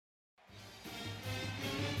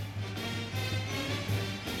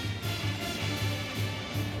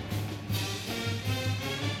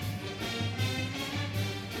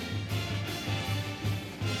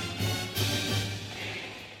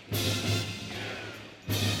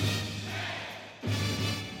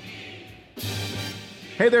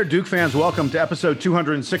Hey there, Duke fans. Welcome to episode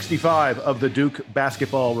 265 of the Duke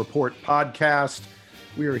Basketball Report podcast.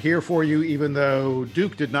 We are here for you, even though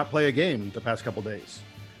Duke did not play a game the past couple days.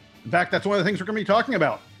 In fact, that's one of the things we're going to be talking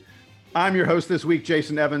about. I'm your host this week,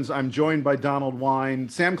 Jason Evans. I'm joined by Donald Wine.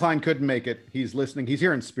 Sam Klein couldn't make it. He's listening. He's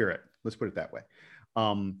here in spirit. Let's put it that way.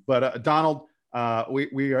 Donald,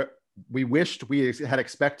 we wished we had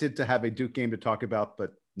expected to have a Duke game to talk about,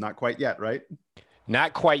 but not quite yet, right?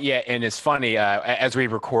 Not quite yet. And it's funny, as we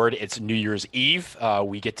record, it's New Year's Eve.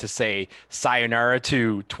 We get to say sayonara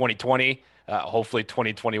to 2020. Hopefully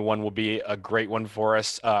 2021 will be a great one for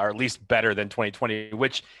us, or at least better than 2020,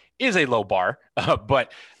 which is a low bar.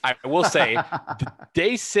 But I will say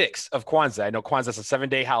day 6 of Kwanzaa. I know Kwanzaa is a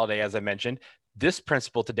 7-day holiday, as I mentioned. This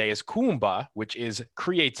principle today is Kuumba, which is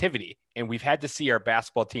creativity. And we've had to see our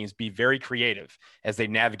basketball teams be very creative as they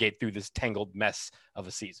navigate through this tangled mess of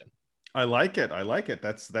a season. I like it.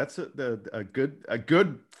 That's a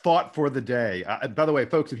good thought for the day. By the way,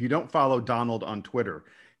 folks, if you don't follow Donald on Twitter,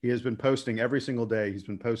 he has been posting every single day. He's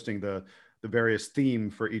been posting the various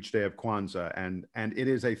theme for each day of Kwanzaa, and it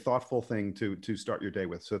is a thoughtful thing to start your day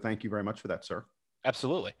with. So thank you very much for that, sir.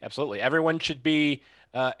 Absolutely. Everyone should be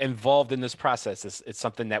involved in this process. It's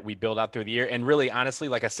something that we build out through the year. And really, honestly,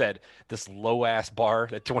 like I said, this low ass bar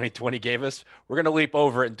that 2020 gave us, we're going to leap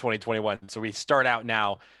over it in 2021. So we start out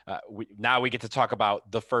now. We get to talk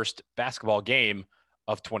about the first basketball game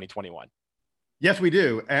of 2021. Yes, we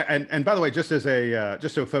do. And by the way, just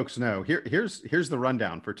so folks know, here's the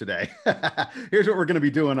rundown for today. Here's what we're going to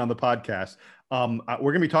be doing on the podcast. We're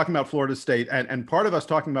going to be talking about Florida State, and part of us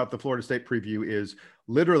talking about the Florida State preview is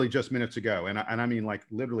literally just minutes ago, and I mean like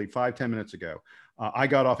literally 5-10 minutes ago. I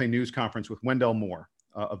got off a news conference with Wendell Moore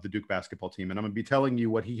of the Duke basketball team, and I'm going to be telling you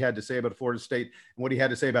what he had to say about Florida State and what he had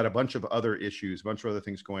to say about a bunch of other issues, a bunch of other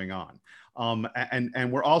things going on.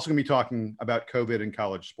 And we're also going to be talking about COVID in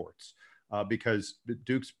college sports. Because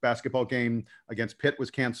Duke's basketball game against Pitt was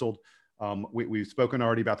canceled. We've spoken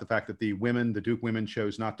already about the fact that the Duke women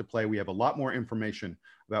chose not to play. We have a lot more information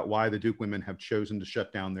about why the Duke women have chosen to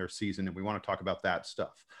shut down their season, and we want to talk about that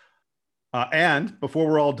stuff. And before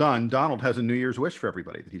we're all done, Donald has a New Year's wish for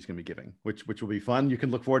everybody that he's going to be giving, which will be fun. You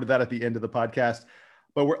can look forward to that at the end of the podcast.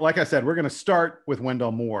 But like I said, we're going to start with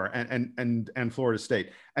Wendell Moore and Florida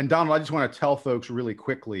State. And Donald, I just want to tell folks really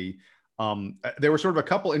quickly, there were sort of a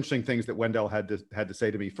couple interesting things that Wendell had to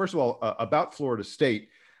say to me. First of all, about Florida State,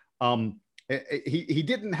 he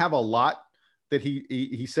didn't have a lot that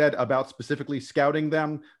he said about specifically scouting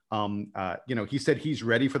them. He said he's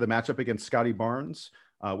ready for the matchup against Scotty Barnes,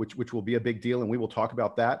 which will be a big deal, and we will talk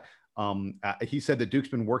about that. He said that Duke's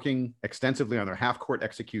been working extensively on their half-court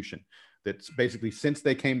execution. That's basically since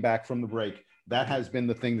they came back from the break, that has been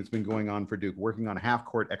the thing that's been going on for Duke, working on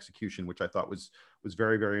half-court execution, which I thought was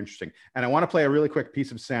very, very interesting. And I want to play a really quick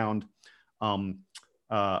piece of sound.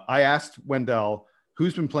 I asked Wendell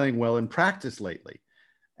who's been playing well in practice lately,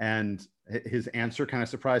 and his answer kind of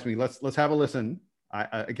surprised me. Let's have a listen.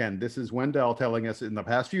 Again, this is Wendell telling us in the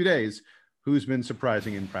past few days who's been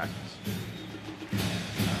surprising in practice.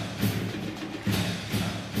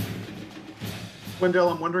 Wendell,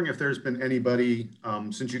 I'm wondering if there's been anybody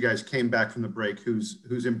since you guys came back from the break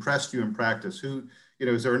who's impressed you in practice.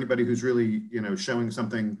 Is there anybody who's really showing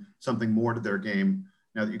something more to their game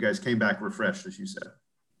now that you guys came back refreshed, as you said?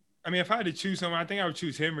 I mean, if I had to choose someone, I think I would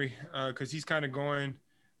choose Henry because he's kind of going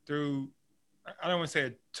through. I don't want to say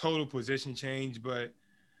a total position change, but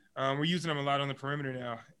we're using him a lot on the perimeter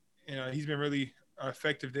now. He's been really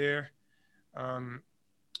effective there. What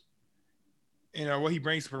he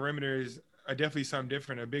brings to perimeter is definitely something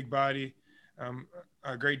different. A big body,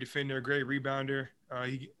 a great defender, a great rebounder.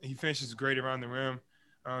 He finishes great around the rim.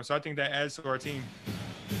 So I think that adds to our team.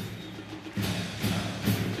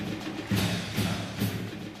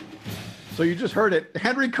 So you just heard it.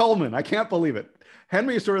 Henry Coleman. I can't believe it.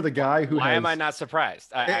 Henry is sort of the guy who Why am I not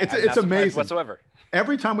surprised? It's amazing whatsoever.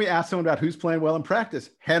 Every time we ask someone about who's playing well in practice,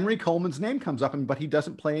 Henry Coleman's name comes up, but he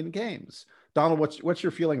doesn't play in games. Donald, what's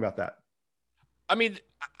your feeling about that? I mean,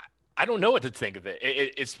 I don't know what to think of it.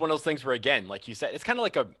 It's one of those things where, again, like you said, it's kind of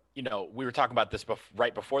like we were talking about this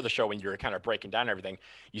right before the show when you were kind of breaking down everything.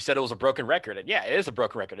 You said it was a broken record. And yeah, it is a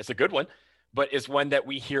broken record. It's a good one, but it's one that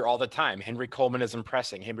we hear all the time. Henry Coleman is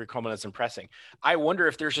impressing. I wonder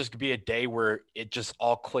if there's just going to be a day where it just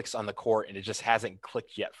all clicks on the court and it just hasn't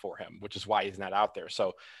clicked yet for him, which is why he's not out there.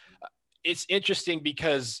 So it's interesting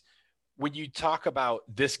because when you talk about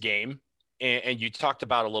this game and you talked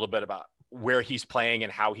about a little bit about where he's playing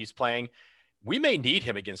and how he's playing, we may need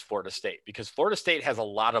him against Florida State because Florida State has a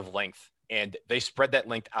lot of length and they spread that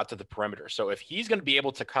length out to the perimeter. So if he's going to be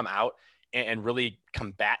able to come out and really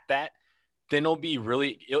combat that, then it'll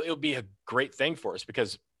be a great thing for us,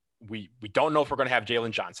 because we don't know if we're going to have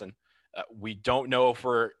Jalen Johnson. We don't know if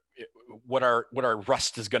what our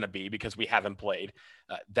rust is going to be, because we haven't played.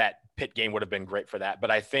 That Pitt game would have been great for that.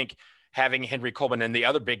 But I think having Henry Coleman and the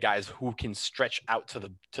other big guys who can stretch out to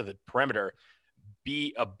the perimeter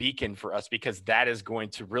be a beacon for us, because that is going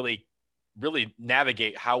to really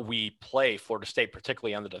navigate how we play Florida State,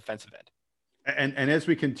 particularly on the defensive end. And as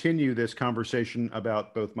we continue this conversation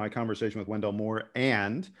about both my conversation with Wendell Moore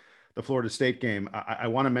and the Florida State game, I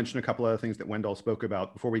want to mention a couple other things that Wendell spoke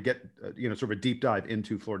about before we get, sort of a deep dive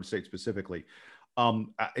into Florida State specifically.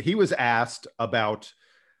 He was asked about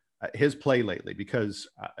his play lately, because,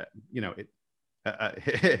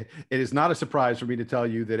 it is not a surprise for me to tell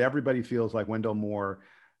you that everybody feels like Wendell Moore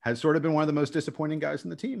has sort of been one of the most disappointing guys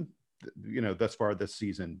in the team, thus far this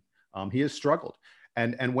season. He has struggled.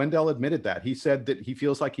 And Wendell admitted that. He said that he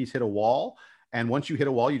feels like he's hit a wall. And once you hit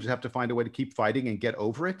a wall, you just have to find a way to keep fighting and get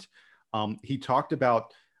over it. He talked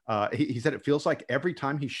about, he said it feels like every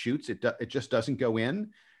time he shoots, it just doesn't go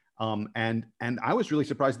in. And I was really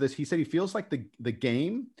surprised at this. He said he feels like the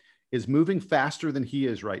game is moving faster than he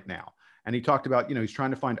is right now. And he talked about, he's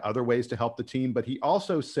trying to find other ways to help the team. But he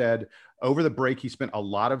also said over the break, he spent a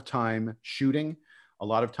lot of time shooting, a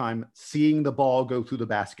lot of time seeing the ball go through the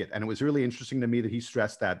basket. And it was really interesting to me that he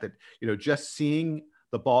stressed that just seeing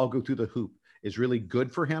the ball go through the hoop is really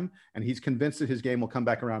good for him. And he's convinced that his game will come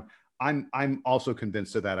back around. I'm also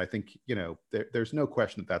convinced of that. I think, there's no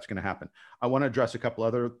question that that's going to happen. I want to address a couple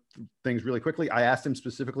other things really quickly. I asked him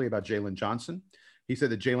specifically about Jalen Johnson. He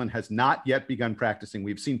said that Jalen has not yet begun practicing.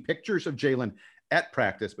 We've seen pictures of Jalen at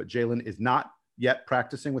practice, but Jalen is not yet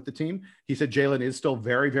practicing with the team. He said Jalen is still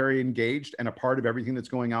very, very engaged and a part of everything that's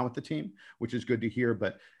going on with the team, which is good to hear,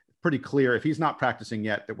 but pretty clear if he's not practicing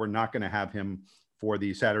yet that we're not going to have him for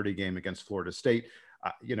the Saturday game against Florida State.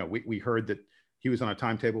 We heard that he was on a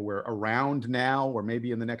timetable where around now, or maybe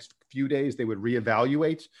in the next few days, they would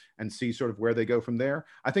reevaluate and see sort of where they go from there.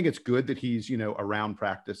 I think it's good that he's, around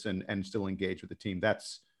practice and still engaged with the team.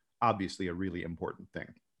 That's obviously a really important thing.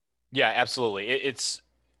 Yeah, absolutely. It's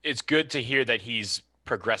good to hear that he's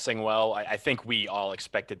progressing well. I think we all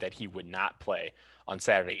expected that he would not play on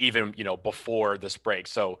Saturday, even, before this break.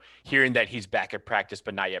 So hearing that he's back at practice,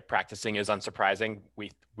 but not yet practicing is unsurprising.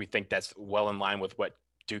 We think that's well in line with what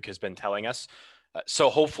Duke has been telling us. So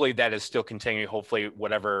hopefully that is still continuing. Hopefully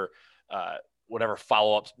whatever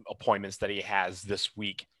follow-up appointments that he has this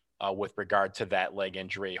week with regard to that leg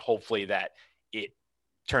injury, hopefully that it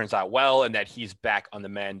turns out well and that he's back on the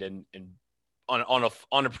mend and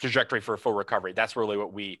on a trajectory for a full recovery. That's really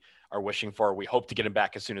what we are wishing for. We hope to get him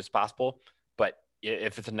back as soon as possible, but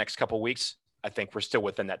if it's the next couple of weeks, I think we're still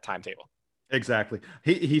within that timetable. Exactly.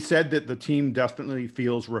 He said that the team definitely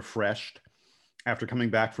feels refreshed after coming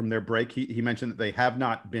back from their break. He mentioned that they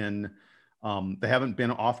haven't been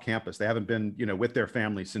off campus. They haven't been, with their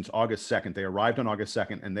family since August 2nd. They arrived on August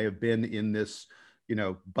 2nd, and they have been in this,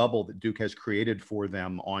 bubble that Duke has created for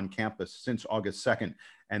them on campus since August 2nd.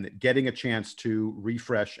 And that getting a chance to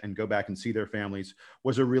refresh and go back and see their families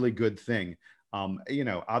was a really good thing.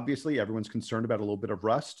 Obviously everyone's concerned about a little bit of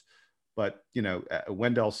rust, but,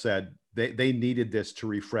 Wendell said they needed this to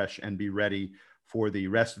refresh and be ready for the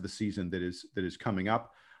rest of the season that is coming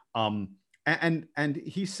up. And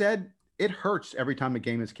he said it hurts every time a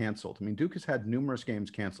game is canceled. I mean, Duke has had numerous games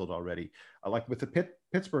canceled already. Like with the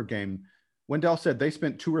Pittsburgh game, Wendell said they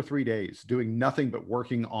spent 2 or 3 days doing nothing but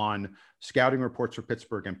working on scouting reports for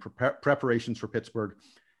Pittsburgh and preparations for Pittsburgh.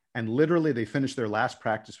 And literally they finished their last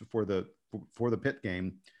practice before the Pitt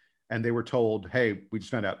game. And they were told, hey, we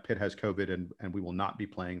just found out Pitt has COVID and we will not be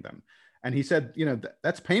playing them. And he said,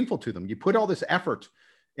 that's painful to them. You put all this effort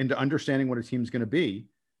into understanding what a team's going to be,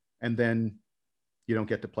 and then you don't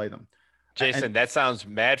get to play them. Jason, that sounds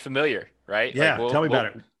mad familiar, right? Yeah, tell me about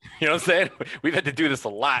it. You know what I'm saying? We've had to do this a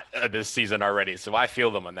lot this season already, so I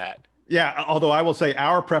feel them on that. Yeah, although I will say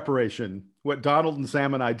our preparation, what Donald and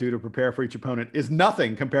Sam and I do to prepare for each opponent, is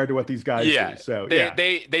nothing compared to what these guys do. So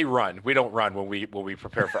they run. We don't run when we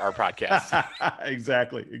prepare for our podcast.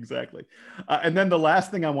 Exactly. And then the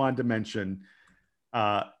last thing I wanted to mention,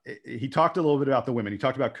 he talked a little bit about the women. He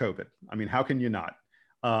talked about COVID. I mean, how can you not?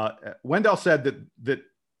 Wendell said that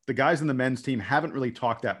the guys in the men's team haven't really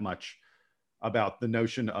talked that much about the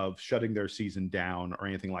notion of shutting their season down or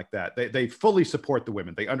anything like that. They fully support the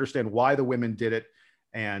women. They understand why the women did it.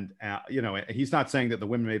 And, he's not saying that the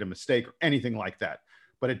women made a mistake or anything like that,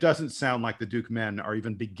 but it doesn't sound like the Duke men are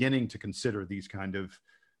even beginning to consider these kind of,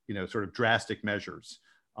 sort of drastic measures.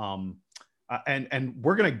 And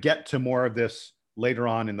we're going to get to more of this later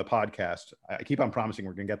on in the podcast. I keep on promising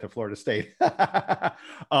we're going to get to Florida State.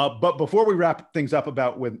 But before we wrap things up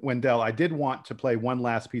about Wendell, I did want to play one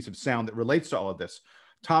last piece of sound that relates to all of this.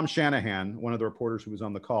 Tom Shanahan, one of the reporters who was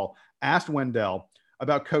on the call, asked Wendell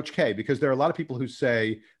about Coach K, because there are a lot of people who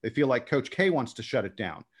say they feel like Coach K wants to shut it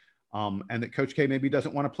down. And that Coach K maybe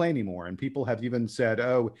doesn't want to play anymore. And people have even said,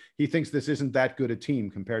 oh, he thinks this isn't that good a team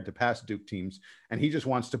compared to past Duke teams. And he just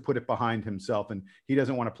wants to put it behind himself and he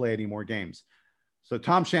doesn't want to play any more games. So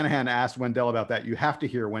Tom Shanahan asked Wendell about that. You have to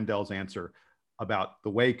hear Wendell's answer about the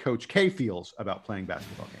way Coach K feels about playing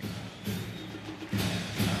basketball games.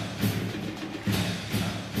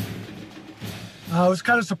 It was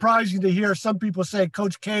kind of surprising to hear some people say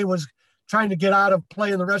Coach K was trying to get out of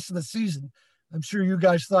playing the rest of the season. I'm sure you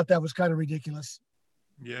guys thought that was kind of ridiculous.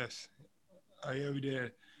 Yes. Yeah, we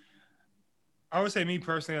did. I would say me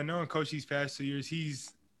personally, I know Coach these past 2 years,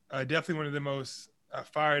 he's definitely one of the most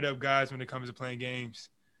fired up guys when it comes to playing games.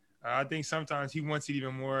 I think sometimes he wants it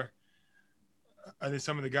even more than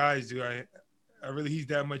some of the guys do. He's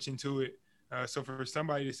that much into it. So for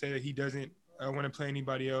somebody to say that he doesn't want to play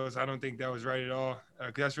anybody else, I don't think that was right at all.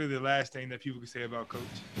 Because that's really the last thing that people can say about Coach.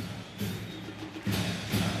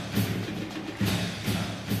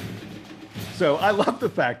 So I love the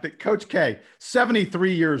fact that Coach K,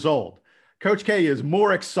 73 years old, Coach K is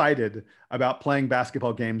more excited about playing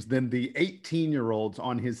basketball games than the 18-year-olds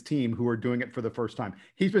on his team who are doing it for the first time.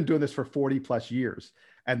 He's been doing this for 40 plus years.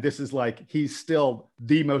 And this is like, he's still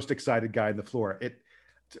the most excited guy on the floor.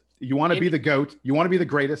 You want to be the GOAT, you want to be the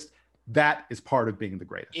greatest. That is part of being the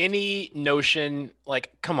greatest. Any notion,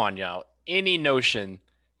 like, come on, y'all, any notion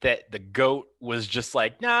that the GOAT was just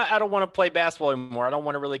like, nah, I don't want to play basketball anymore. I don't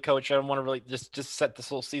want to really coach. I don't want to really just set this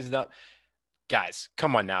whole season up. Guys,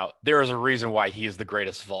 come on now. There is a reason why he is the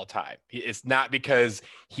greatest of all time. It's not because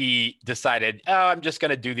he decided, oh, I'm just going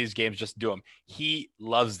to do these games, just do them. He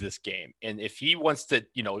loves this game. And if he wants to,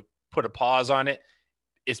 put a pause on it,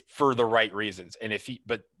 it's for the right reasons. And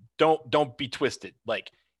but don't be twisted. Like,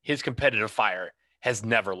 his competitive fire has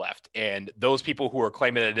never left. And those people who are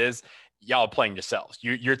claiming it is, y'all are playing yourselves.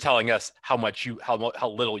 You're telling us how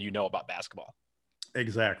little you know about basketball.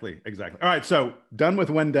 Exactly. All right. So done with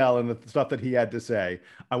Wendell and the stuff that he had to say.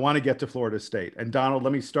 I want to get to Florida State. And Donald,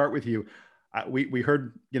 let me start with you. We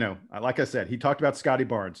heard, like I said, he talked about Scotty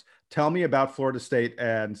Barnes. Tell me about Florida State.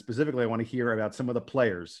 And specifically, I want to hear about some of the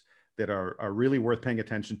players that are really worth paying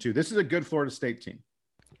attention to. This is a good Florida State team.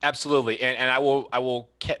 Absolutely. And I will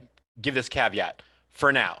give this caveat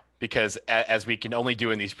for now, because as we can only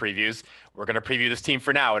do in these previews, we're going to preview this team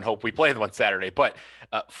for now and hope we play them on Saturday. But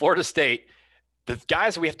Florida State, the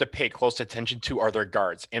guys we have to pay close attention to are their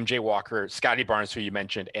guards, MJ Walker, Scotty Barnes, who you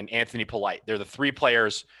mentioned, and Anthony Polite. They're the three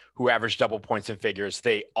players who average double points and figures.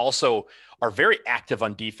 They also are very active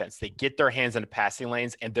on defense. They get their hands in the passing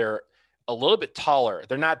lanes, and they're a little bit taller.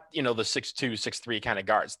 They're not, the 6'2", 6'3" kind of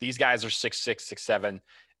guards. These guys are 6'6", 6'7",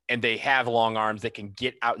 and they have long arms that can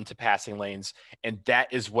get out into passing lanes. And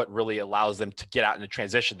that is what really allows them to get out into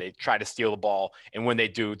transition. They try to steal the ball, and when they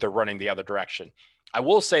do, they're running the other direction. I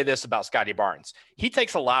will say this about Scotty Barnes. He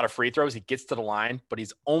takes a lot of free throws. He gets to the line, but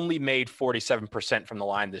he's only made 47% from the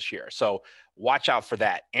line this year. So watch out for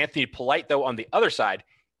that. Anthony Polite, though, on the other side,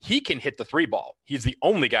 he can hit the three ball. He's the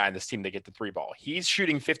only guy on this team that get the three ball. He's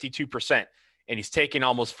shooting 52%, and he's taking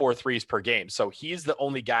almost 4 threes per game. So he's the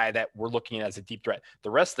only guy that we're looking at as a deep threat. The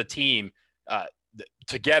rest of the team,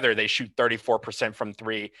 together, they shoot 34% from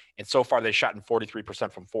three, and so far they've shot in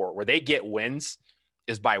 43% from four. Where they get wins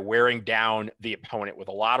is by wearing down the opponent with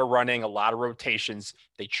a lot of running, a lot of rotations.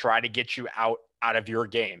 They try to get you out of your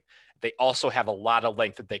game. They also have a lot of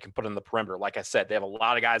length that they can put on the perimeter. Like I said, they have a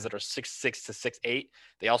lot of guys that are 6'6" to 6'8".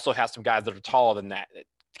 They also have some guys that are taller than that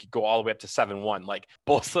go all the way up to 7'1", like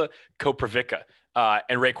Bosa Koprivica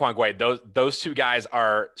and Raekwon Gray. Those two guys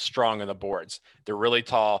are strong on the boards. They're really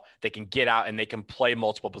tall. They can get out and they can play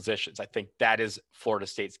multiple positions. I think that is Florida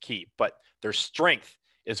State's key. But their strength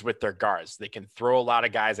is with their guards. They can throw a lot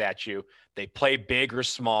of guys at you. They play big or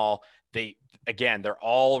small. They're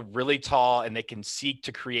all really tall, and they can seek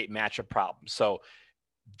to create matchup problems. So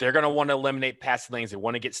they're going to want to eliminate passing lanes. They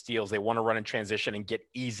want to get steals. They want to run in transition and get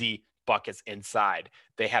easy buckets inside.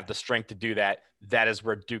 They have the strength to do that. That is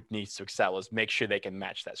where Duke needs to excel, is make sure they can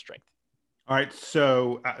match that strength. All right.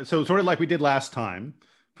 So sort of like we did last time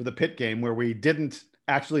for the Pitt game, where we didn't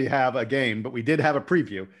actually have a game, but we did have a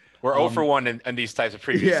preview. We're 0 for 1 in these types of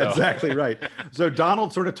previews. Yeah, so. Exactly right. So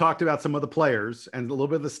Donald sort of talked about some of the players and a little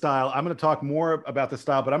bit of the style. I'm going to talk more about the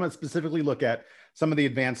style, but I'm going to specifically look at some of the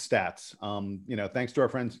advanced stats. Thanks to our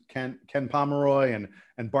friends Ken Pomeroy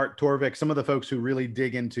and Bart Torvik, some of the folks who really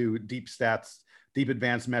dig into deep stats deep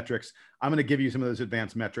advanced metrics. I'm going to give you some of those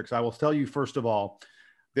advanced metrics. I will tell you, first of all,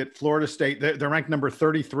 that Florida State, they're ranked number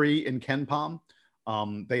 33 in KenPom.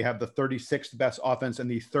 They have the 36th best offense and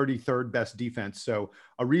the 33rd best defense. So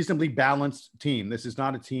a reasonably balanced team. This is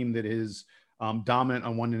not a team that is dominant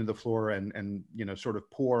on one end of the floor and sort of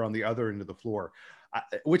poor on the other end of the floor,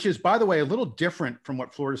 which is, by the way, a little different from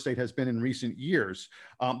what Florida State has been in recent years.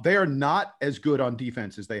 They are not as good on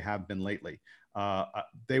defense as they have been lately.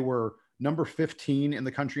 They were number 15 in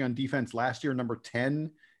the country on defense last year, number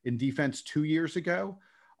 10 in defense 2 years ago.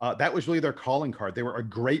 That was really their calling card. They were a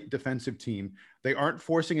great defensive team. They aren't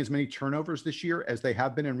forcing as many turnovers this year as they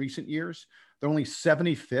have been in recent years. They're only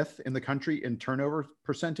 75th in the country in turnover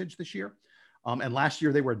percentage this year. And last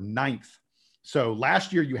year they were 9th. So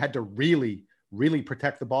last year you had to really, really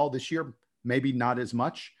protect the ball. This year, maybe not as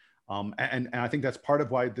much. And I think that's part of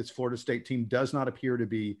why this Florida State team does not appear to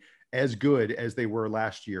be as good as they were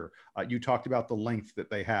last year. You talked about the length that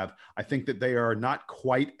they have. I think that they are not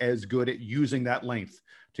quite as good at using that length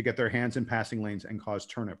to get their hands in passing lanes and cause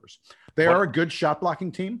turnovers. They are a good shot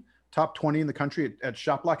blocking team, top 20 in the country at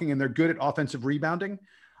shot blocking, and they're good at offensive rebounding.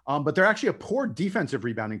 But they're actually a poor defensive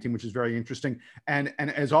rebounding team, which is very interesting. And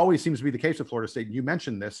as always seems to be the case with Florida State, you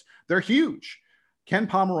mentioned this, they're huge. Ken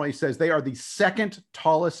Pomeroy says they are the second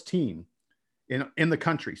tallest team in the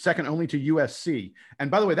country, second only to USC. And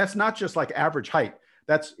by the way, that's not just like average height.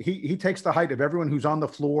 That's he takes the height of everyone who's on the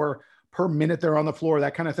floor per minute they're on the floor,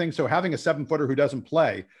 that kind of thing. So having a 7-footer who doesn't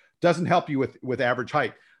play doesn't help you with average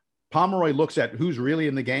height. Pomeroy looks at who's really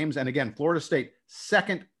in the games. And again, Florida State,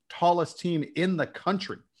 second tallest team in the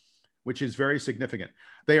country, which is very significant.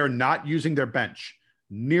 They are not using their bench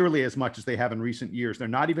nearly as much as they have in recent years. They're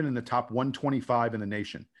not even in the top 125 in the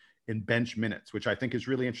nation in bench minutes, which I think is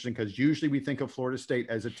really interesting because usually we think of Florida State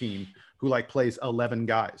as a team who plays 11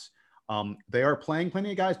 guys. They are playing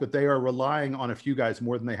plenty of guys, but they are relying on a few guys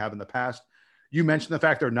more than they have in the past. You mentioned the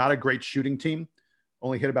fact they're not a great shooting team,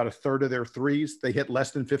 only hit about a third of their threes. They hit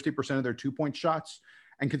less than 50% of their 2-point shots.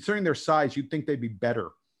 And considering their size, you'd think they'd be better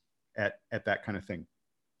at that kind of thing.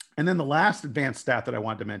 And then the last advanced stat that I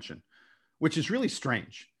wanted to mention, which is really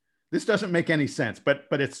strange. This doesn't make any sense, but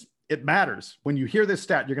it matters. When you hear this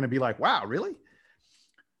stat, you're going to be like, wow, really?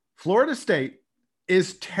 Florida State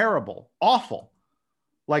is terrible, awful.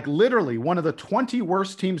 Like literally one of the 20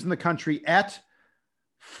 worst teams in the country at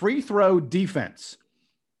free throw defense,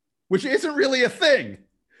 which isn't really a thing.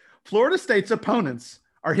 Florida State's opponents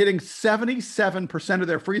are hitting 77% of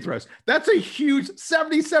their free throws. That's a huge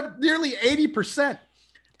 77, nearly 80%.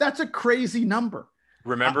 That's a crazy number.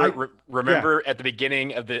 Remember at the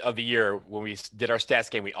beginning of the year when we did our stats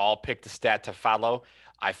game, we all picked a stat to follow.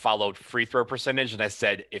 I followed free throw percentage, and I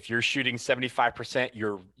said, if you're shooting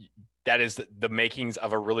 75%, that is the makings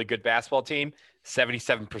of a really good basketball team.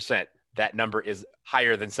 77%. That number is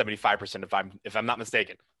higher than 75% if I'm not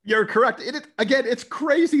mistaken. You're correct. Again, it's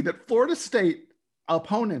crazy that Florida State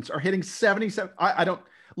opponents are hitting 77. I don't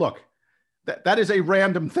look. That is a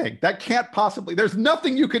random thing. That can't possibly. There's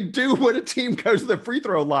nothing you can do when a team goes to the free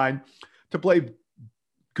throw line to play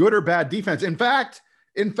good or bad defense. In fact,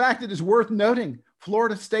 it is worth noting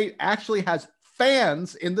Florida State actually has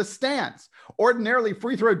fans in the stands. Ordinarily,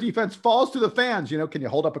 free throw defense falls to the fans. Can you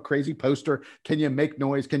hold up a crazy poster? Can you make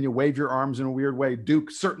noise? Can you wave your arms in a weird way?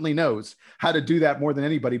 Duke certainly knows how to do that more than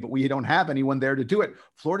anybody, but we don't have anyone there to do it.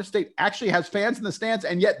 Florida State actually has fans in the stands,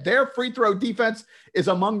 and yet their free throw defense is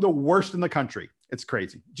among the worst in the country. It's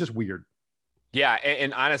crazy. Just weird. Yeah,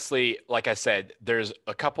 and honestly, like I said, there's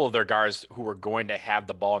a couple of their guards who are going to have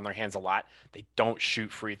the ball in their hands a lot. They don't shoot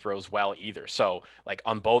free throws well either. So,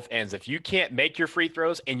 on both ends, if you can't make your free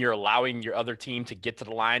throws and you're allowing your other team to get to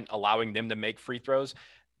the line, allowing them to make free throws,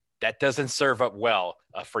 that doesn't serve up well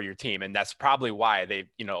for your team. And that's probably why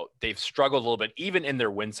they've struggled a little bit, even in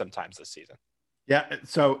their wins sometimes this season. Yeah,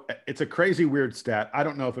 so it's a crazy, weird stat. I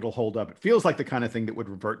don't know if it'll hold up. It feels like the kind of thing that would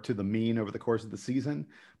revert to the mean over the course of the season,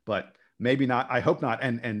 but maybe not. I hope not.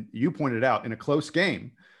 And you pointed out in a close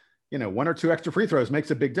game, 1 or 2 extra free throws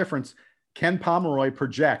makes a big difference. Ken Pomeroy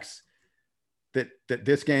projects that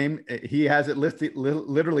this game, he has it listed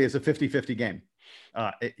literally as a 50-50 game.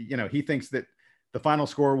 He thinks that the final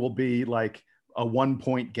score will be like a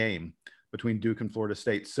 1-point game between Duke and Florida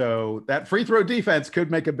State. So that free throw defense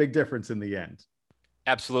could make a big difference in the end.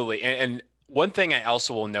 Absolutely. And one thing I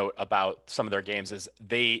also will note about some of their games is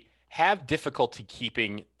they have difficulty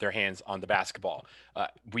keeping their hands on the basketball.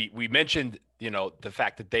 We mentioned, the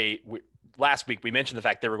fact that last week we mentioned the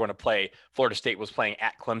fact they were going to play. Florida State was playing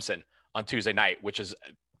at Clemson on Tuesday night, which is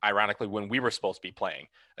ironically when we were supposed to be playing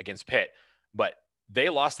against Pitt. But they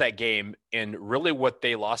lost that game, and really what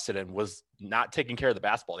they lost it in was not taking care of the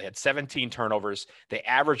basketball. They had 17 turnovers. They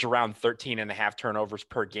averaged around 13 and a half turnovers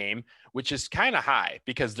per game, which is kind of high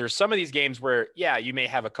because there's some of these games where, yeah, you may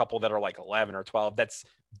have a couple that are like 11 or 12. That's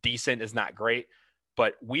decent, is not great.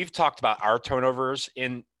 But we've talked about our turnovers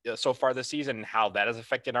in so far this season and how that has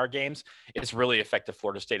affected our games. It's really affected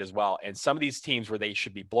Florida State as well. And some of these teams where they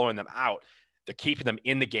should be blowing them out, they're keeping them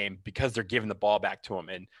in the game because they're giving the ball back to them.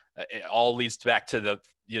 And it all leads back to the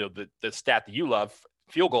stat that you love,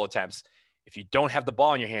 field goal attempts. If you don't have the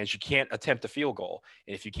ball in your hands, you can't attempt a field goal.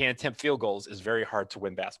 And if you can't attempt field goals, it's very hard to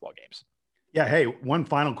win basketball games. Yeah. Hey, one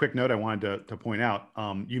final quick note I wanted to point out.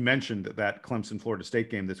 You mentioned that Clemson Florida State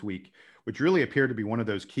game this week, which really appeared to be one of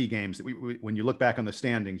those key games that when you look back on the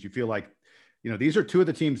standings, you feel like, these are two of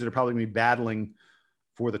the teams that are probably going to be battling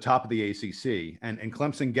for the top of the ACC, and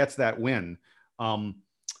Clemson gets that win. And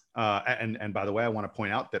by the way, I want to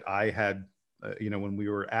point out that I had, when we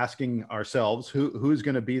were asking ourselves who's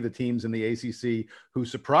going to be the teams in the ACC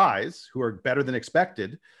who are better than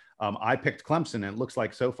expected, I picked Clemson, and it looks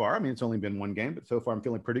like so far, I mean, it's only been one game, but so far I'm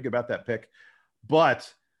feeling pretty good about that pick.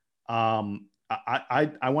 But I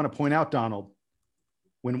want to point out, Donald,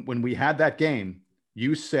 when we had that game,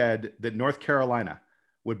 you said that North Carolina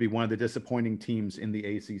would be one of the disappointing teams in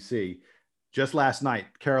the ACC. Just last night,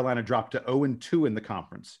 Carolina dropped to 0-2 in the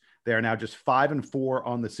conference. They are now just 5-4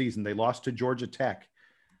 on the season. They lost to Georgia Tech.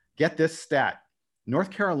 Get this stat.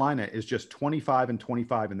 North Carolina is just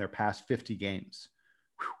 25-25 in their past 50 games.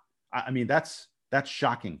 Whew. I mean, that's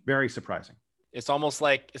shocking. Very surprising. It's almost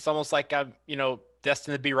like I'm,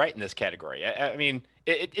 destined to be right in this category. I mean,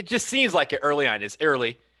 it just seems like it early on. It's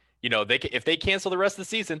early. If they cancel the rest of the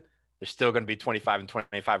season, they're still going to be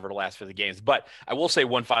 25-25 for the last 50 games. But I will say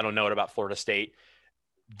one final note about Florida State.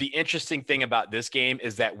 The interesting thing about this game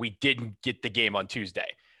is that we didn't get the game on Tuesday.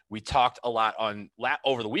 We talked a lot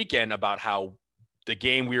over the weekend about how the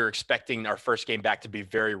game we were expecting our first game back to be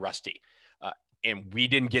very rusty. And we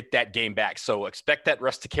didn't get that game back. So expect that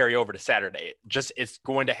rust to carry over to Saturday. It's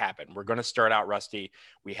going to happen. We're going to start out rusty.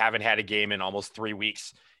 We haven't had a game in almost 3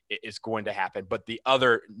 weeks. It's going to happen. But the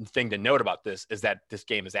other thing to note about this is that this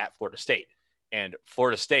game is at Florida State. And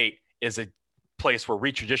Florida State is a place where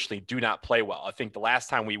we traditionally do not play well. I think the last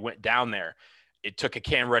time we went down there, it took a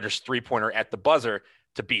Cam Reddish three-pointer at the buzzer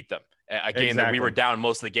to beat them. A game that we were down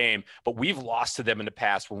most of the game, but we've lost to them in the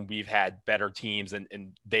past when we've had better teams and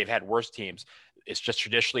they've had worse teams. It's just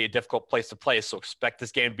traditionally a difficult place to play. So expect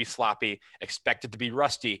this game to be sloppy, expect it to be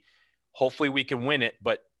rusty. Hopefully we can win it,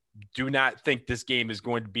 but do not think this game is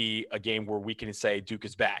going to be a game where we can say Duke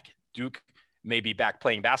is back. Duke may be back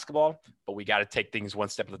playing basketball, but we got to take things one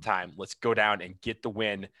step at a time. Let's go down and get the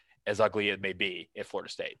win, as ugly as it may be, at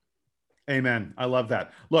Florida State. Amen. I love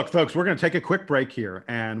that. Look, folks, we're going to take a quick break here.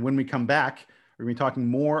 And when we come back, we're going to be talking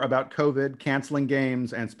more about COVID, canceling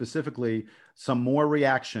games, and specifically some more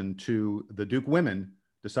reaction to the Duke women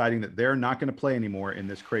deciding that they're not going to play anymore in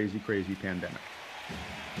this crazy, crazy pandemic.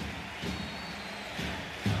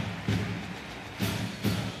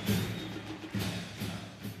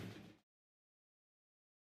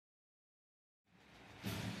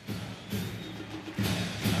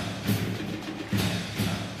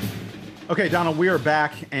 Okay, Donald, we are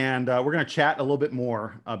back, and we're going to chat a little bit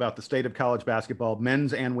more about the state of college basketball,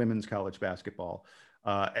 men's and women's college basketball.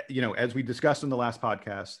 As we discussed in the last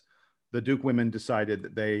podcast, the Duke women decided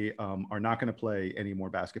that they are not going to play any more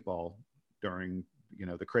basketball during,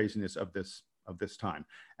 the craziness of this time.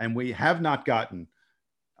 And we have not gotten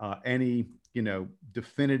any,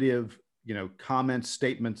 definitive, comments,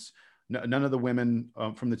 statements. None of the women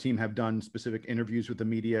from the team have done specific interviews with the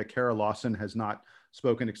media. Kara Lawson has not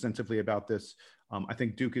spoken extensively about this. I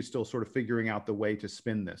think Duke is still sort of figuring out the way to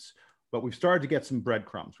spin this, but we've started to get some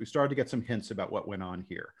breadcrumbs. We started to get some hints about what went on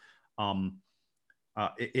here.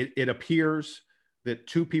 It appears that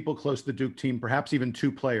two people close to the Duke team, perhaps even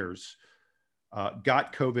two players,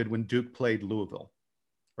 got COVID when Duke played Louisville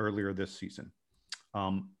earlier this season.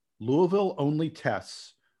 Louisville only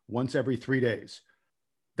tests once every 3 days.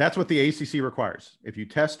 That's what the ACC requires. If you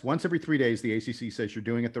test once every 3 days, the ACC says you're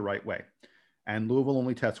doing it the right way. And Louisville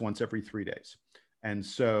only tests once every 3 days. And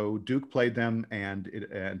so Duke played them, and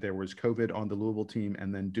there was COVID on the Louisville team,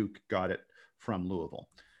 and then Duke got it from Louisville.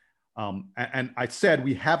 And I said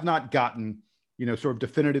we have not gotten, sort of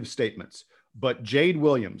definitive statements, but Jade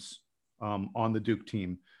Williams on the Duke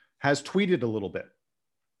team has tweeted a little bit.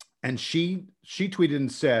 And she tweeted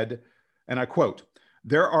and said, and I quote,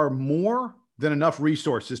 "There are more than enough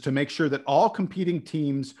resources to make sure that all competing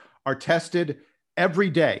teams are tested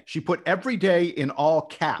every day." She put every day in all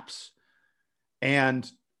caps. And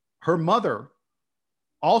her mother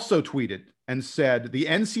also tweeted and said the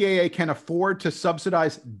NCAA can afford to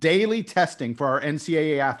subsidize daily testing for our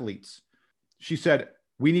NCAA athletes. She said,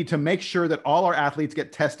 we need to make sure that all our athletes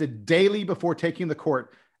get tested daily before taking the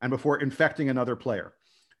court and before infecting another player.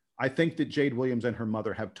 I think that Jade Williams and her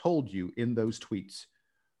mother have told you in those tweets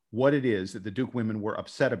what it is that the Duke women were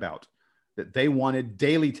upset about, that they wanted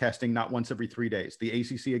daily testing, not once every 3 days. The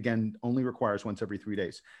ACC, again, only requires once every 3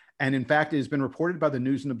 days. And in fact, it has been reported by the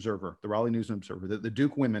News and Observer, the Raleigh News and Observer, that the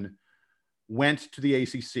Duke women went to the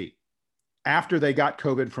ACC after they got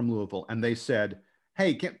COVID from Louisville, and they said,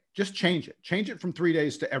 hey, just change it from 3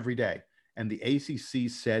 days to every day. And the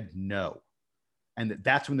ACC said no. And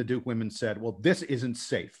that's when the Duke women said, well, this isn't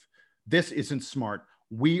safe. This isn't smart.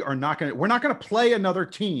 We're not going to play another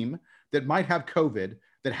team that might have COVID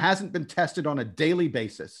that hasn't been tested on a daily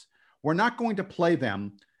basis. We're not going to play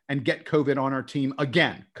them and get COVID on our team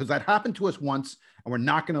again, because that happened to us once, and we're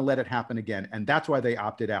not going to let it happen again. And that's why they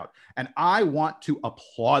opted out. And I want to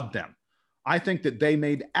applaud them. I think that they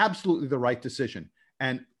made absolutely the right decision.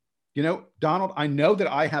 And, you know, Donald, I know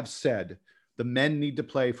that I have said the men need to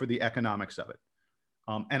play for the economics of it.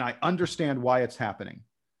 And I understand why it's happening.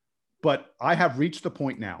 But I have reached the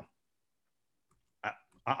point now.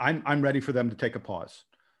 I'm ready for them to take a pause.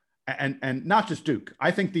 And not just Duke.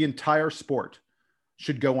 I think the entire sport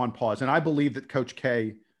should go on pause. And I believe that Coach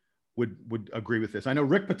K would agree with this. I know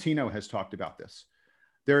Rick Pitino has talked about this.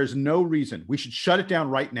 There is no reason we should shut it down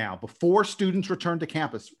right now before students return to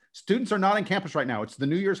campus. Students are not on campus right now. It's the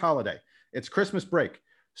New Year's holiday. It's Christmas break.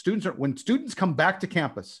 When students come back to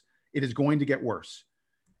campus, it is going to get worse.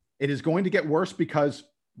 It is going to get worse because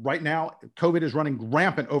right now, COVID is running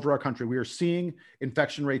rampant over our country. We are seeing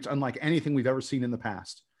infection rates unlike anything we've ever seen in the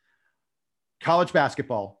past. College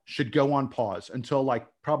basketball should go on pause until like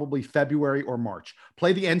probably February or March.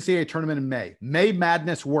 Play the NCAA tournament in May. May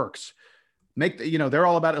Madness works. They're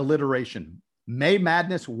all about alliteration. May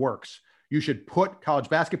Madness works. You should put college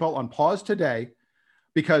basketball on pause today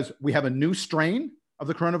because we have a new strain of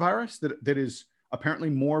the coronavirus that is apparently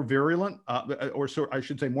more virulent, I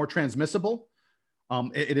should say more transmissible.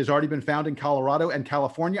 It has already been found in Colorado and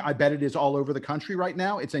California. I bet it is all over the country right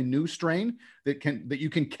now. It's a new strain that you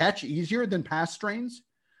can catch easier than past strains.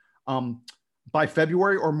 By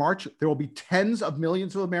February or March, there will be tens of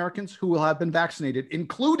millions of Americans who will have been vaccinated,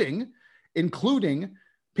 including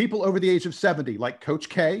people over the age of 70, like Coach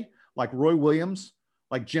K, like Roy Williams,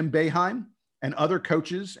 like Jim Boeheim, and other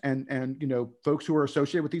coaches and folks who are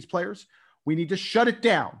associated with these players. We need to shut it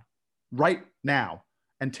down right now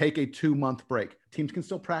and take a 2-month break. Teams can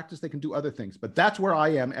still practice. They can do other things, but that's where I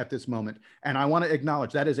am at this moment. And I want to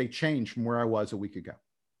acknowledge that is a change from where I was a week ago.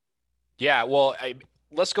 Yeah. Well,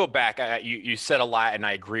 let's go back. You said a lot and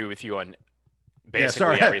I agree with you on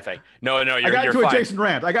basically everything. No, I got into a Jason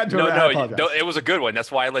rant. I got into no, it was a good one.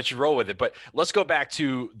 That's why I let you roll with it. But let's go back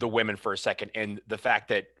to the women for a second and the fact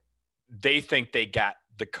that they think they got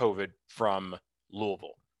the COVID from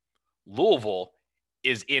Louisville. Louisville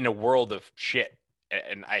is in a world of shit.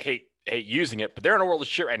 And I hate using it, but they're in a world of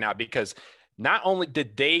shit right now because not only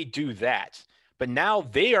did they do that, but now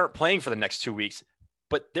they aren't playing for the next 2 weeks,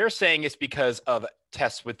 but they're saying it's because of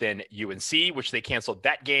tests within UNC, which they canceled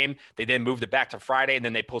that game. They then moved it back to Friday, and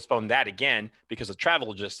then they postponed that again because of travel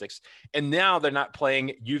logistics. And now they're not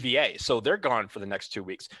playing UVA. So they're gone for the next 2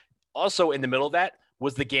 weeks. Also in the middle of that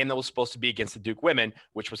was the game that was supposed to be against the Duke women,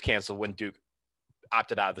 which was canceled when Duke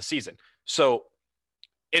opted out of the season. So,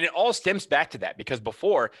 and it all stems back to that because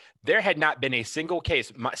before there had not been a single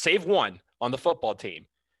case, save one on the football team.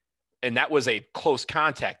 And that was a close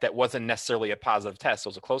contact. That wasn't necessarily a positive test. It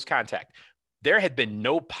was a close contact. There had been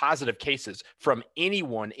no positive cases from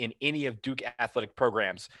anyone in any of Duke athletic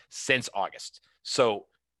programs since August. So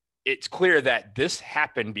it's clear that this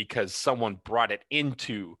happened because someone brought it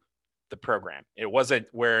into the program. It wasn't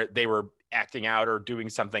where they were acting out or doing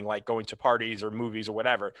something like going to parties or movies or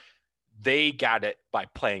whatever. They got it by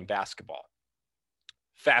playing basketball.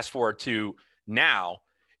 Fast forward to now,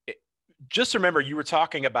 just remember you were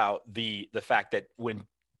talking about the fact that when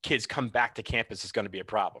kids come back to campus, it's going to be a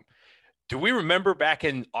problem. Do we remember back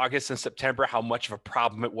in August and September how much of a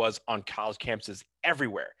problem it was on college campuses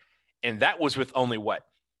everywhere? And that was with only what?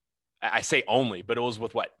 I say only, but it was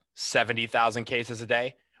with what? 70,000 cases a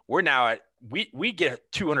day? We're now at, we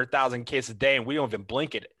get 200,000 cases a day and we don't even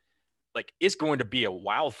blink at it. Like it's going to be a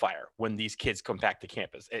wildfire when these kids come back to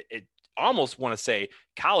campus. It almost want to say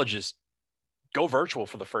colleges go virtual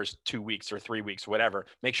for the first 2 weeks or 3 weeks, whatever.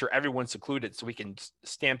 Make sure everyone's secluded so we can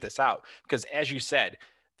stamp this out. Because as you said,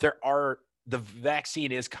 the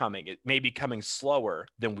vaccine is coming. It may be coming slower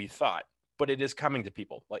than we thought, but it is coming to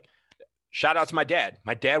people. Like shout out to my dad.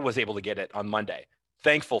 My dad was able to get it on Monday.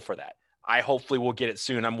 Thankful for that. I hopefully will get it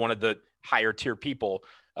soon. I'm one of the higher tier people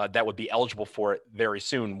that would be eligible for it very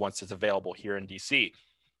soon once it's available here in DC.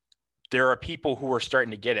 There are people who are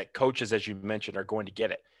starting to get it. Coaches, as you mentioned, are going to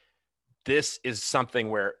get it. This is something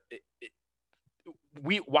where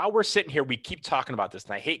while we're sitting here, we keep talking about this,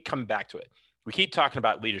 and I hate coming back to it. We keep talking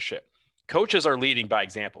about leadership. Coaches are leading by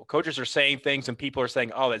example. Coaches are saying things, and people are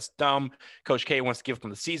saying, "Oh, that's dumb. Coach K wants to give them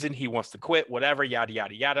the season. He wants to quit, whatever, yada,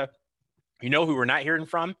 yada, yada." You know who we're not hearing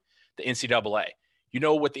from? The NCAA. You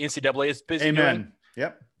know what the NCAA is busy doing?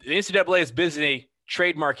 Yep. The NCAA is busy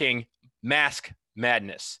trademarking Mask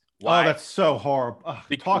Madness. Why? Oh, that's so horrible.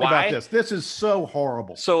 Talk about this. This is so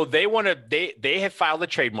horrible. So they want to, they have filed a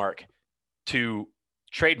trademark to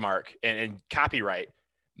trademark and copyright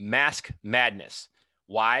Mask Madness.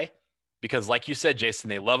 Why? Because like you said, Jason,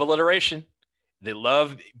 they love alliteration. They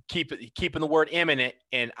love keeping the word imminent.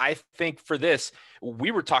 And I think for this,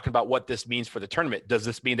 we were talking about what this means for the tournament. Does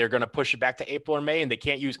this mean they're going to push it back to April or May and they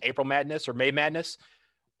can't use April Madness or May Madness?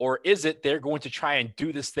 Or is it they're going to try and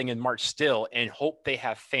do this thing in March still and hope they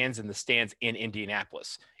have fans in the stands in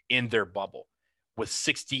Indianapolis in their bubble with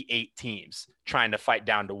 68 teams trying to fight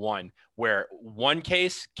down to one, where one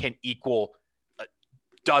case can equal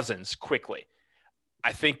dozens quickly?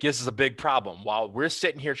 I think this is a big problem. While we're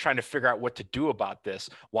sitting here trying to figure out what to do about this,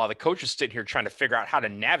 while the coaches sitting here trying to figure out how to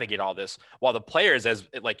navigate all this, while the players, as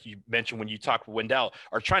like you mentioned when you talked with Wendell,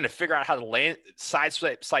 are trying to figure out how to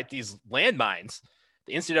sideswipe these landmines,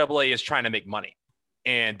 the NCAA is trying to make money.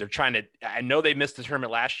 And they're trying to, I know they missed the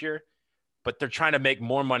tournament last year, but they're trying to make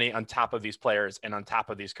more money on top of these players and on top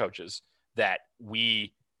of these coaches that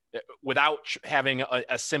without having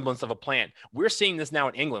a semblance of a plan. We're seeing this now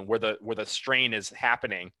in England where the strain is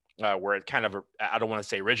happening, where it kind of, I don't want to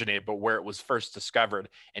say originated, but where it was first discovered.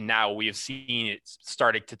 And now we have seen it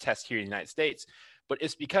starting to test here in the United States. But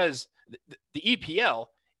it's because the EPL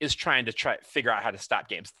is trying to figure out how to stop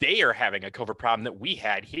games. They are having a COVID problem that we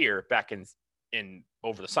had here back in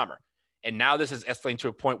over the summer. And now this is escalating to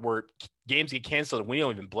a point where games get canceled and we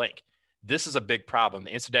don't even blink. This is a big problem.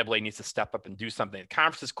 The NCAA needs to step up and do something. The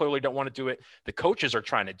conferences clearly don't want to do it. The coaches are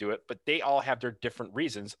trying to do it, but they all have their different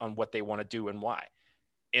reasons on what they want to do and why.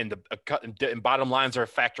 And the bottom lines are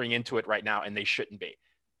factoring into it right now, and they shouldn't be.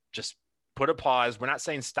 Just put a pause. We're not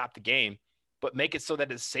saying stop the game, but make it so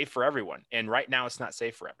that it's safe for everyone. And right now it's not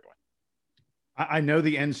safe for everyone. I know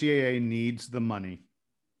the NCAA needs the money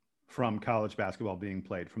from college basketball being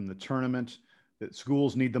played, from the tournament. That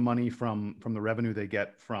schools need the money from the revenue they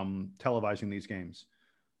get from televising these games.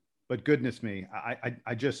 But goodness me,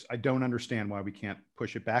 I don't understand why we can't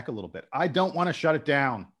push it back a little bit. I don't want to shut it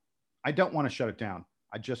down. I just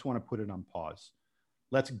want to put it on pause.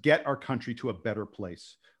 Let's get our country to a better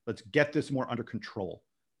place. Let's get this more under control.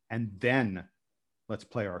 And then let's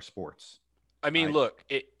play our sports. I mean, look,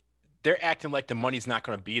 they're acting like the money's not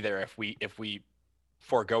going to be there if we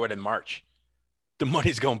forego it in March. The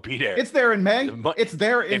money's going to be there. It's there in May. It's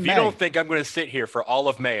there in May. If you don't think I'm going to sit here for all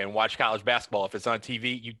of May and watch college basketball if it's on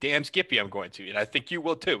TV, you damn skippy I'm going to. And I think you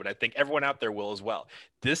will too. And I think everyone out there will as well.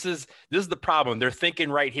 This is the problem. They're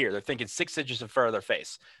thinking right here. They're thinking 6 inches in front of their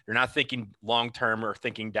face. They're not thinking long-term or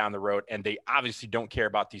thinking down the road. And they obviously don't care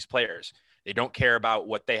about these players. They don't care about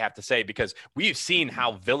what they have to say, because we've seen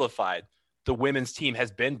how vilified the women's team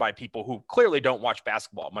has been by people who clearly don't watch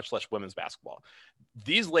basketball, much less women's basketball.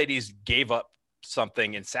 These ladies gave up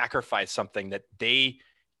something and sacrifice something that they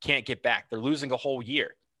can't get back. They're losing a whole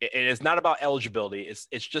year. It is not about eligibility.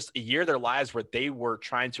 It's just a year of their lives where they were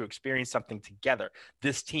trying to experience something together.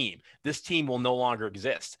 This team will no longer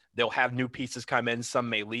exist. They'll have new pieces come in. Some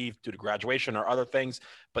may leave due to graduation or other things,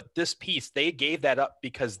 but this piece, they gave that up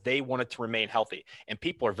because they wanted to remain healthy, and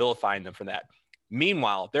people are vilifying them for that.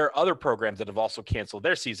 Meanwhile, there are other programs that have also canceled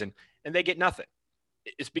their season and they get nothing.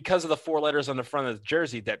 It's because of the 4 letters on the front of the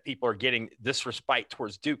jersey that people are getting this respite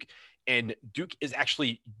towards Duke. And Duke is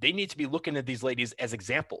actually, they need to be looking at these ladies as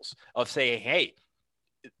examples of saying, hey,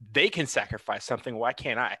 they can sacrifice something. Why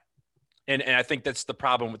can't I? And I think that's the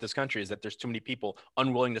problem with this country, is that there's too many people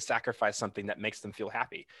unwilling to sacrifice something that makes them feel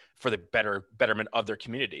happy for the betterment of their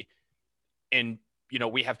community. And,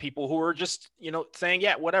 we have people who are just, saying,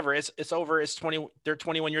 yeah, whatever, it's over. They're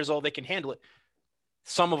 21 years old. They can handle it.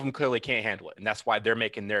 Some of them clearly can't handle it, and that's why they're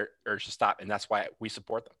making their urge to stop, and that's why we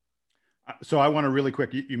support them. So I want to really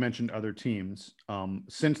quick, you mentioned other teams.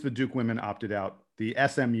 Since the Duke women opted out, the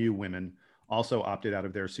SMU women also opted out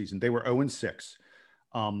of their season. They were 0-6.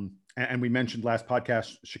 And we mentioned last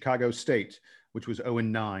podcast, Chicago State, which was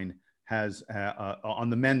 0-9, has on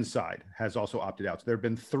the men's side, has also opted out. So there have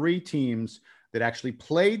been 3 teams that actually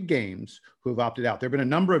played games who have opted out. There have been a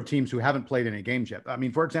number of teams who haven't played any games yet. I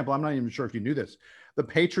mean, for example, I'm not even sure if you knew this. The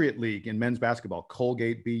Patriot League in men's basketball,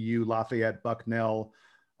 Colgate, BU, Lafayette, Bucknell,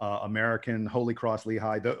 American, Holy Cross,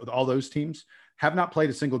 Lehigh, all those teams have not played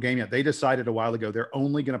a single game yet. They decided a while ago they're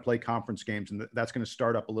only going to play conference games, and that's going to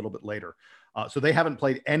start up a little bit later. So they haven't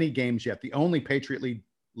played any games yet. The only Patriot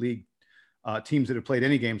League teams that have played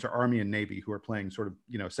any games are Army and Navy, who are playing sort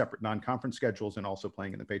of, separate non-conference schedules and also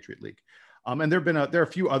playing in the Patriot League. And there are a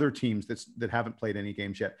few other teams that haven't played any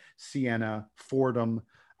games yet. Siena, Fordham,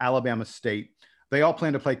 Alabama State. They all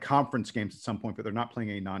plan to play conference games at some point, but they're not playing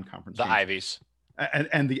any non-conference games. The Ivies.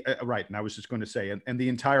 And the right. And I was just going to say, and the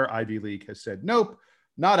entire Ivy League has said, nope,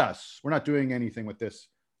 not us. We're not doing anything with this.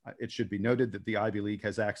 It should be noted that the Ivy League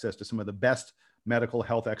has access to some of the best medical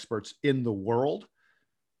health experts in the world.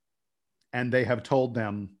 And they have told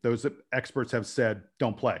them, those experts have said,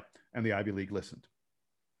 don't play. And the Ivy League listened.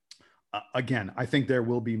 Again, I think there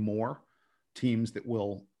will be more teams that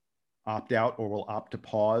will opt out or will opt to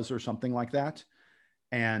pause or something like that.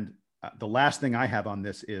 And the last thing I have on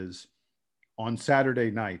this is, on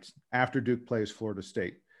Saturday night, after Duke plays Florida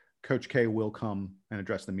State, Coach K will come and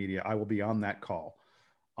address the media. I will be on that call.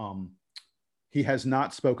 He has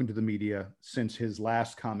not spoken to the media since his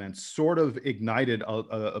last comments sort of ignited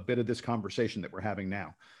a bit of this conversation that we're having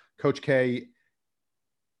now. Coach K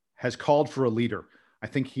has called for a leader. I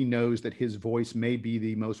think he knows that his voice may be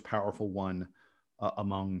the most powerful one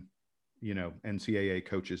among, NCAA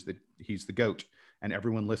coaches, that he's the GOAT and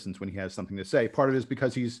everyone listens when he has something to say. Part of it is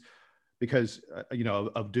because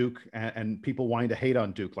of Duke and people wanting to hate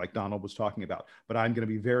on Duke, like Donald was talking about. But I'm going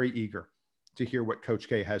to be very eager to hear what Coach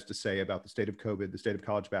K has to say about the state of COVID, the state of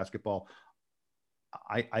college basketball.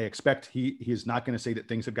 I expect he is not going to say that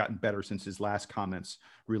things have gotten better since his last comments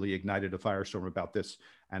really ignited a firestorm about this.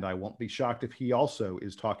 And I won't be shocked if he also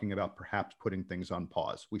is talking about perhaps putting things on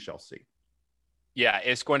pause. We shall see. Yeah,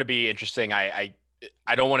 it's going to be interesting. I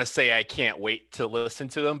don't want to say I can't wait to listen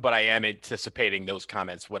to them, but I am anticipating those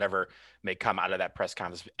comments, whatever may come out of that press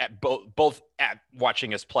conference, both at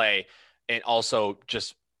watching us play and also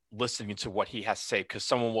just listening to what he has to say, because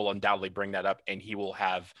someone will undoubtedly bring that up and he will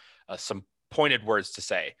have some pointed words to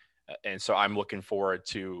say. And so I'm looking forward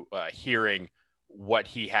to hearing what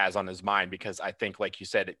he has on his mind, because I think, like you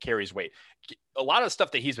said, it carries weight. A lot of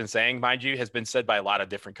stuff that he's been saying, mind you, has been said by a lot of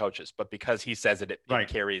different coaches, but because he says it, right, it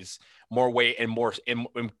carries more weight and more, and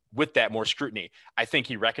with that, more scrutiny. I think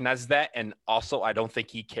he recognizes that. And also, I don't think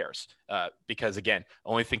he cares because, again, the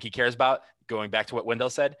only thing he cares about, going back to what Wendell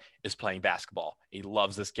said, is playing basketball. He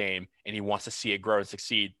loves this game and he wants to see it grow and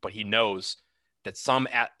succeed, but he knows that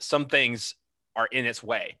some things are in its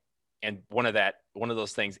way. And one of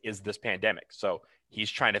those things is this pandemic. So he's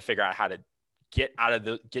trying to figure out how to get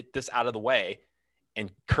this out of the way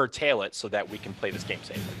and curtail it so that we can play this game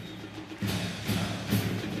safely.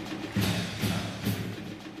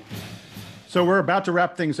 So we're about to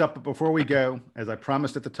wrap things up, but before we go, as I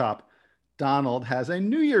promised at the top, Donald has a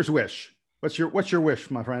New Year's wish. What's your wish,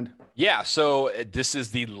 my friend? Yeah. So this is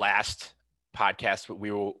the last podcast that we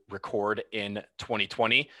will record in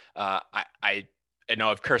 2020. I know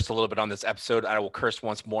I've cursed a little bit on this episode. I will curse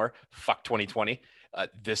once more. Fuck 2020.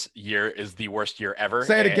 This year is the worst year ever.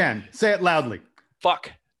 Say it again. Say it loudly.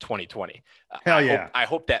 Fuck 2020. Hell yeah. I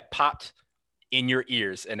hope that popped in your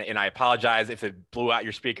ears. And I apologize if it blew out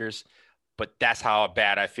your speakers, but that's how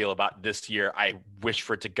bad I feel about this year. I wish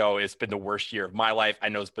for it to go. It's been the worst year of my life. I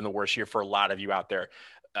know it's been the worst year for a lot of you out there.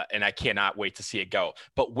 And I cannot wait to see it go.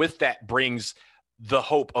 But with that brings the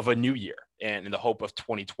hope of a new year and the hope of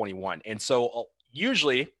 2021. And so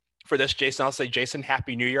usually for this, Jason, I'll say, Jason,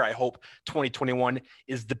 Happy New Year. I hope 2021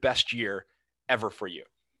 is the best year ever for you.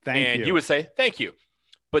 Thank you. And you would say, thank you.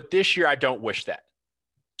 But this year, I don't wish that.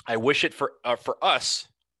 I wish it for us,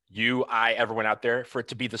 you, I, everyone out there, for it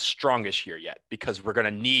to be the strongest year yet, because we're going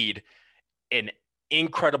to need an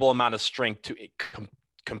incredible amount of strength to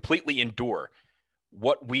completely endure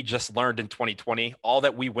what we just learned in 2020, all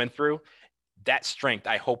that we went through. That strength,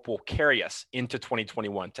 I hope, will carry us into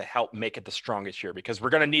 2021 to help make it the strongest year, because we're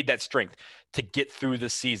going to need that strength to get through the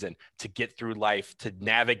season, to get through life, to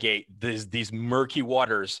navigate these murky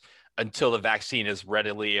waters until the vaccine is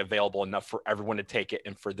readily available enough for everyone to take it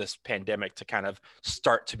and for this pandemic to kind of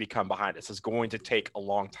start to become behind us. It's going to take a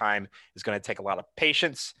long time. It's going to take a lot of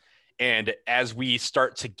patience. And as we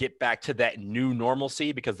start to get back to that new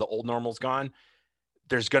normalcy, because the old normal's gone,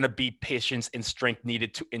 there's going to be patience and strength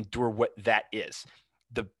needed to endure what that is.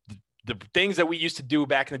 The things that we used to do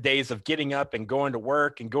back in the days of getting up and going to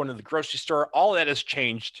work and going to the grocery store, all of that has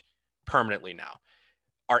changed permanently now.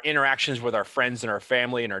 Our interactions with our friends and our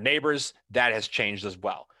family and our neighbors, that has changed as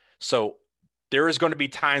well. So there is going to be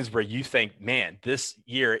times where you think, man, this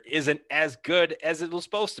year isn't as good as it was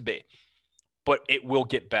supposed to be, but it will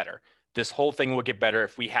get better. This whole thing will get better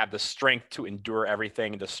if we have the strength to endure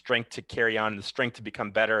everything, the strength to carry on, the strength to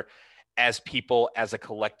become better as people, as a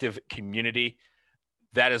collective community.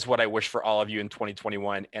 That is what I wish for all of you in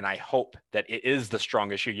 2021. And I hope that it is the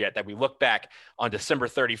strongest year yet, that we look back on December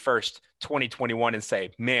 31st, 2021 and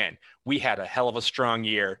say, man, we had a hell of a strong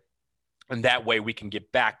year. And that way we can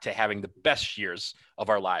get back to having the best years of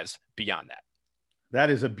our lives beyond that. That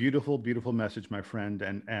is a beautiful, beautiful message, my friend.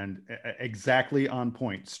 And exactly on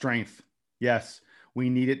point. Strength. Yes, we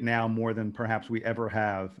need it now more than perhaps we ever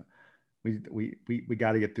have. We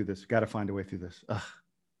got to get through this. Got to find a way through this.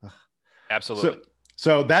 Absolutely.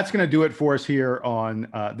 So that's going to do it for us here on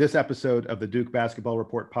this episode of the Duke Basketball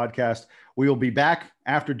Report podcast. We will be back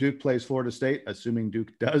after Duke plays Florida State, assuming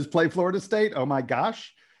Duke does play Florida State. Oh my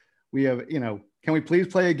gosh. We have, can we please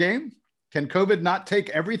play a game? Can COVID not take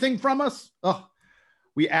everything from us? Oh,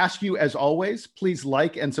 we ask you, as always, please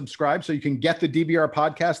like and subscribe so you can get the DBR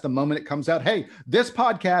podcast the moment it comes out. Hey, this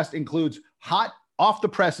podcast includes hot off the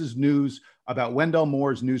presses news about Wendell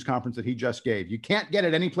Moore's news conference that he just gave. You can't get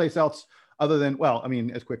it anyplace else other than,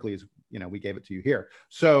 as quickly as, we gave it to you here.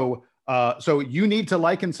 So you need to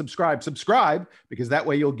like and subscribe, because that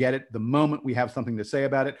way you'll get it the moment we have something to say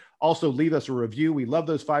about it. Also leave us a review. We love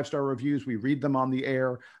those 5-star reviews. We read them on the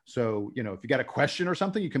air. So, if you got a question or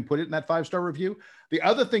something, you can put it in that 5-star review. The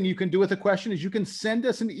other thing you can do with a question is you can send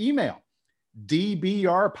us an email,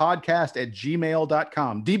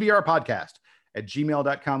 dbrpodcast@gmail.com,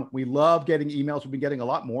 dbrpodcast@gmail.com. We love getting emails. We've been getting a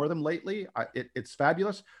lot more of them lately. It's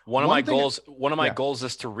fabulous. One of my goals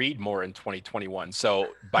is to read more in 2021. So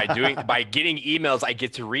by getting emails, I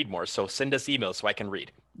get to read more. So send us emails so I can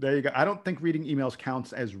read. There you go. I don't think reading emails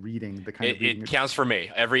counts as reading the kind of reading. It counts for me.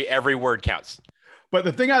 Every word counts. But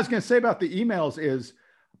the thing I was going to say about the emails is,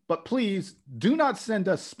 but please do not send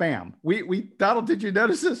us spam. We Donald, did you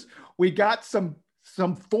notice this? We got some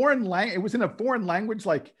foreign language. It was in a foreign language,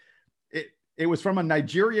 like it was from a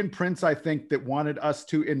Nigerian prince, I think, that wanted us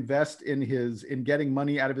to invest in getting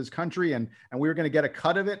money out of his country, and we were going to get a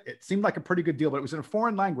cut of it. It seemed like a pretty good deal, but it was in a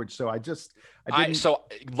foreign language, so I didn't. So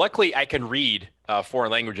luckily, I can read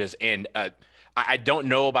foreign languages, and I don't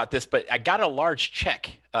know about this, but I got a large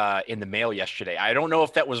check in the mail yesterday. I don't know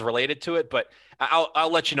if that was related to it, but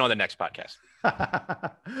I'll let you know in the next podcast.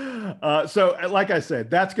 So like I said,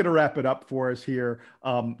 that's going to wrap it up for us here.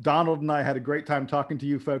 Donald and I had a great time talking to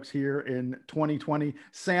you folks here in 2020.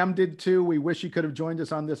 Sam did too. We wish he could have joined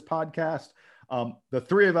us on this podcast. The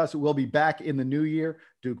three of us will be back in the new year.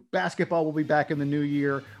 Duke basketball will be back in the new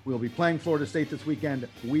year. We'll be playing Florida State this weekend,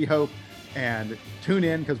 we hope, and tune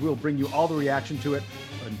in because we'll bring you all the reaction to it.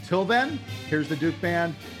 Until then, here's the Duke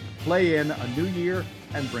Band. Play in a new year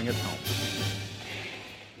and bring us home.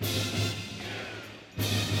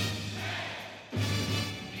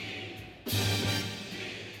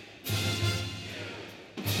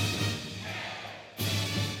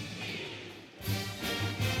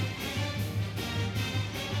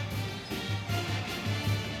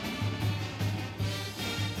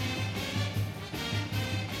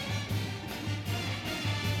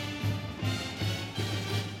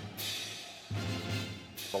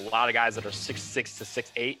 A lot of guys that are 6'6" to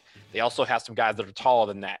 6'8". They also have some guys that are taller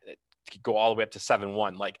than that could go all the way up to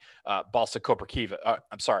 7'1", like Balsa Koprivica. I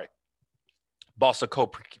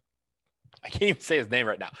can't even say his name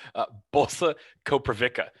right now. Balsa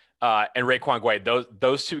Koprivica and Raekwon Gray.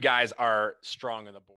 Those two guys are strong on the board.